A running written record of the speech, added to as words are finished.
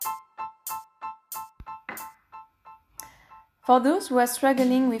For those who are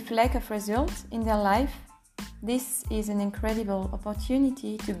struggling with lack of results in their life, this is an incredible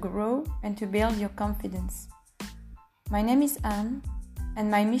opportunity to grow and to build your confidence. My name is Anne,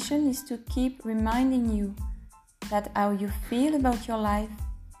 and my mission is to keep reminding you that how you feel about your life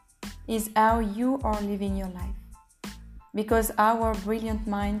is how you are living your life. Because our brilliant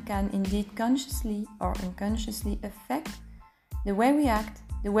mind can indeed consciously or unconsciously affect the way we act,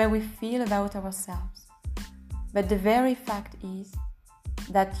 the way we feel about ourselves. But the very fact is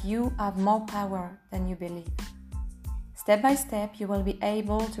that you have more power than you believe. Step by step, you will be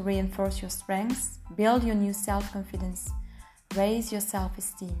able to reinforce your strengths, build your new self-confidence, raise your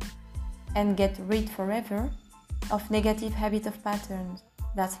self-esteem, and get rid forever of negative habits of patterns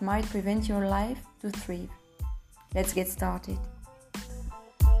that might prevent your life to thrive. Let's get started.